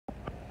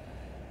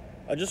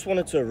I just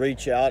wanted to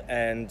reach out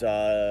and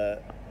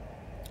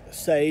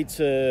say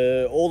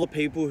to all the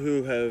people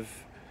who have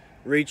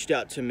reached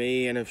out to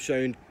me and have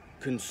shown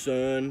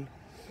concern,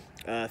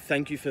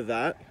 thank you for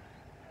that.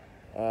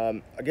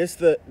 I guess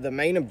the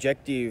main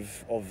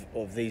objective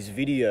of these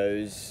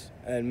videos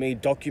and me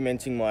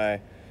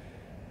documenting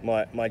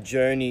my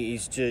journey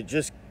is to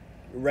just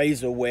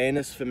raise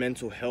awareness for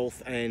mental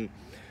health, and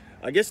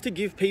I guess to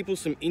give people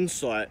some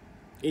insight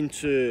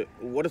into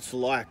what it's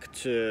like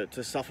to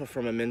suffer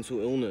from a mental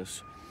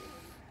illness.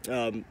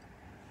 I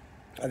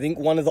think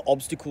one of the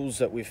obstacles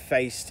that we've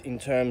faced in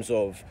terms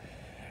of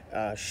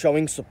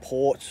showing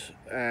support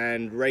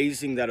and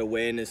raising that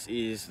awareness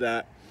is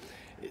that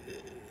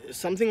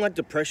something like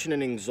depression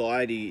and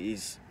anxiety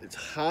it's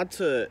hard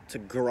to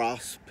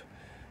grasp,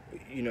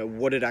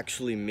 what it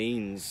actually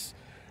means,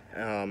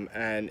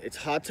 and it's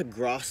hard to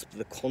grasp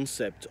the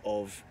concept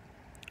of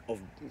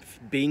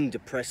being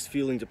depressed,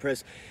 feeling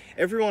depressed.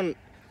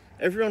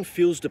 Everyone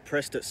feels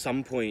depressed at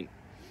some point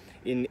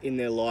in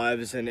their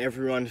lives, and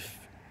everyone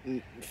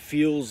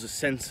feels a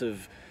sense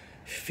of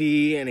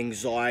fear and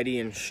anxiety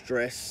and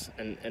stress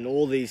and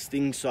all these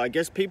things. So I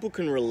guess people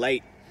can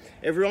relate.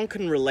 Everyone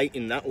can relate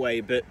in that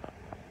way, but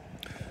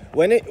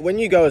when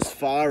you go as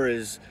far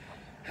as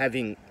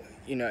having,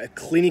 a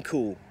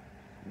clinical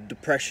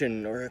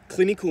depression or a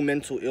clinical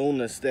mental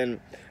illness, then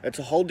it's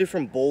a whole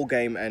different ball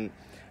game, and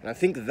I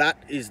think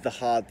that is the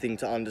hard thing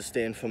to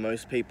understand for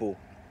most people.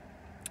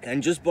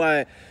 And just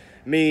by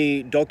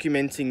me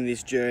documenting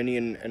this journey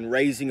and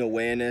raising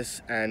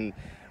awareness, and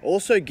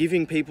also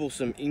giving people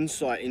some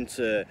insight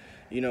into,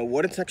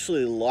 what it's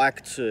actually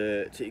like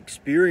to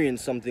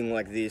experience something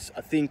like this,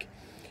 I think,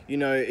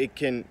 it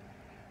can...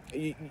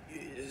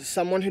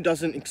 someone who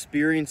doesn't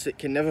experience it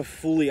can never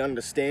fully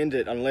understand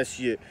it unless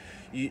you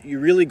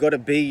really got to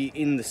be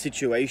in the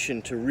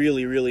situation to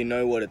really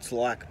know what it's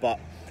like. But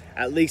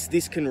at least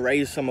this can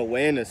raise some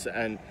awareness,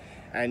 and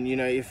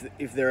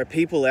if there are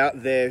people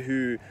out there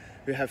who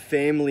have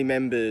family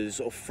members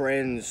or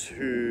friends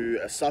who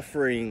are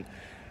suffering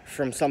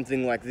from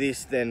something like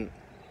this, then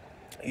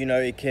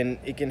it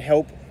can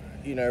help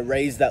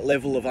raise that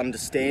level of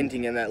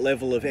understanding and that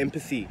level of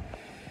empathy,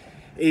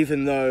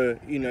 even though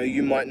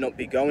you might not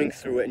be going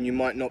through it and you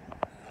might not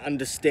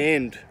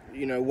understand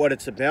what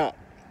it's about.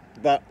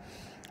 But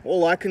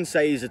all I can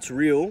say is it's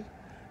real,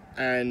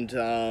 and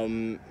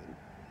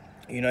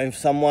if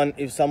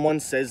someone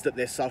says that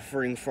they're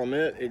suffering from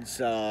it, it's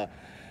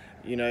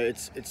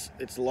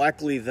it's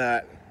likely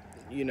that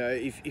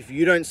if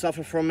you don't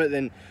suffer from it,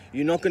 then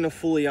you're not going to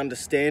fully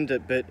understand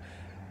it. But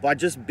by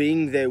just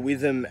being there with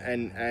them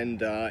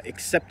and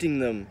accepting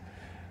them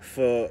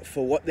for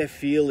what they're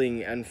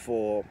feeling and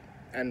for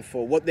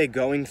what they're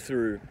going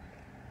through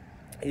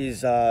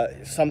is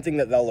something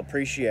that they'll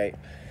appreciate.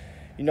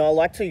 I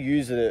like to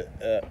use an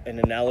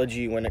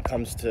analogy when it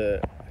comes to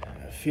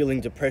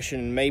feeling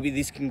depression. Maybe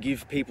this can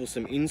give people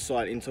some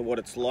insight into what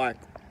it's like.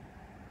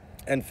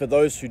 And for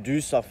those who do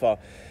suffer,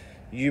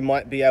 you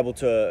might be able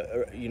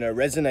to,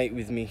 resonate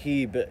with me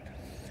here. But,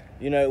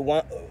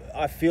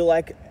 I feel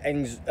like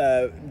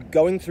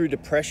going through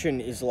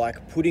depression is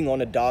like putting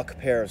on a dark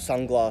pair of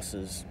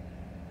sunglasses.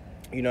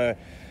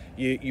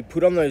 You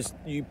put on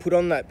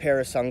that pair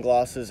of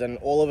sunglasses, and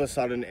all of a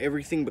sudden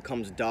everything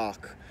becomes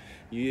dark.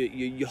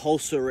 Your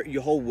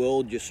whole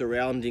world, your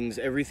surroundings,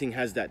 everything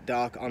has that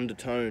dark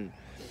undertone,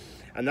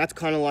 and that's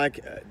kind of like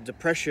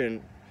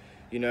depression.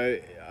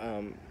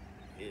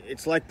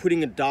 It's like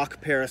putting a dark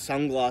pair of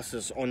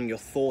sunglasses on your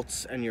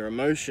thoughts and your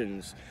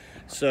emotions.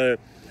 So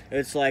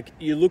it's like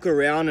you look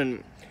around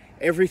and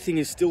everything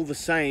is still the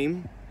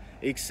same,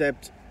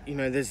 except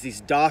there's this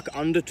dark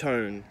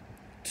undertone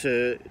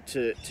to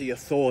your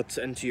thoughts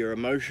and to your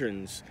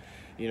emotions.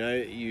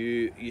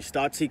 You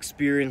start to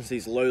experience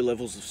these low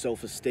levels of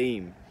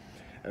self-esteem.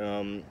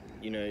 In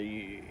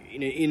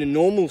a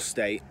normal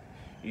state,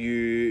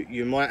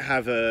 you might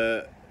have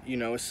a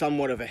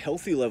somewhat of a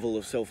healthy level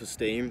of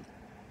self-esteem,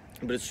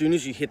 but as soon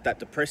as you hit that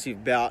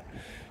depressive bout,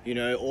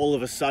 all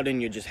of a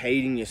sudden you're just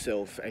hating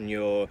yourself, and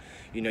you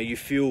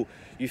feel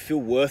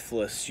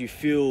worthless, you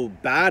feel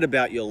bad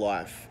about your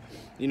life,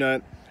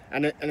 and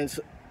it's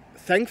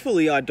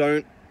thankfully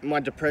my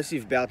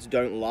depressive bouts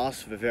don't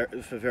last for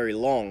very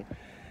long.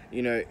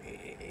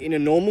 In a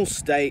normal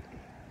state,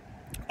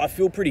 I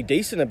feel pretty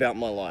decent about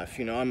my life.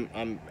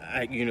 I'm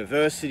at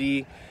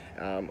university.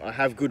 I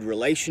have good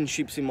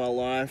relationships in my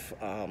life.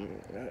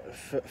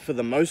 For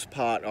the most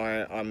part,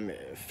 I'm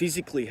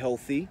physically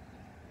healthy,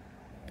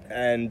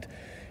 and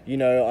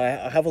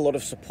I have a lot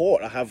of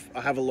support. I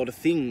have a lot of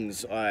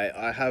things.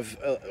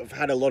 I've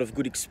had a lot of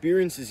good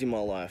experiences in my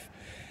life,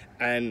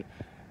 and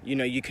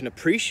you can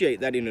appreciate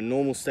that in a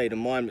normal state of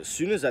mind. But as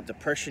soon as that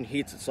depression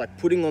hits, it's like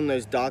putting on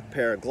those dark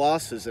pair of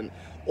glasses, and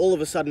all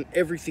of a sudden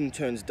everything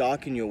turns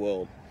dark in your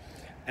world.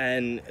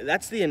 And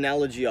that's the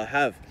analogy I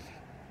have.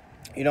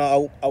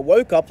 I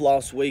woke up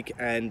last week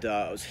and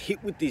I was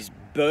hit with this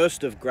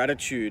burst of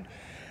gratitude.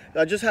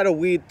 I just had a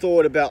weird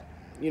thought about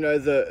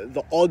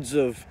the odds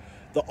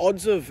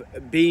of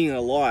being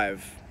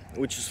alive,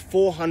 which is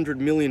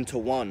 400 million to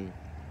 1.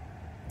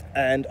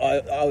 And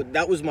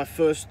that was my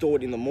first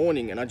thought in the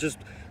morning, and I just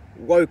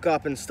woke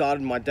up and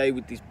started my day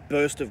with this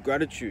burst of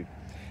gratitude.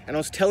 And I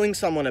was telling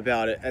someone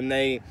about it, and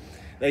they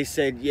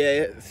said,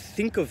 yeah,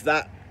 think of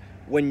that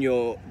when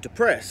you're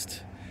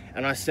depressed.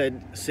 And I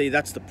said, see,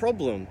 that's the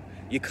problem.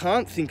 You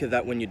can't think of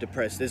that when you're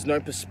depressed. There's no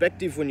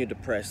perspective when you're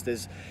depressed.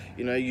 There's,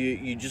 you know,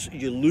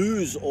 you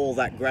lose all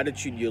that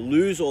gratitude. You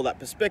lose all that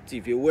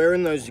perspective. You're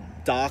wearing those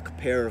dark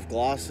pair of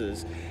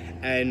glasses,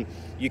 and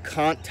you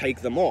can't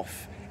take them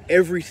off.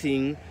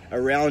 Everything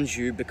around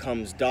you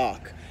becomes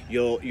dark.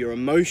 Your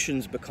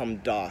emotions become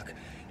dark.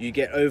 You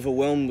get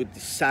overwhelmed with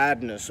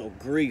sadness or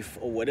grief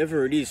or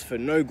whatever it is for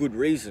no good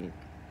reason.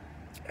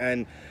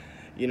 And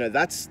you know,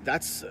 that's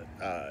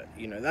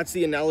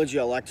the analogy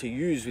I like to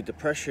use with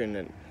depression,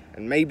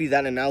 and maybe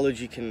that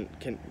analogy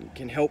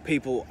can help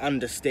people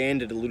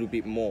understand it a little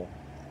bit more.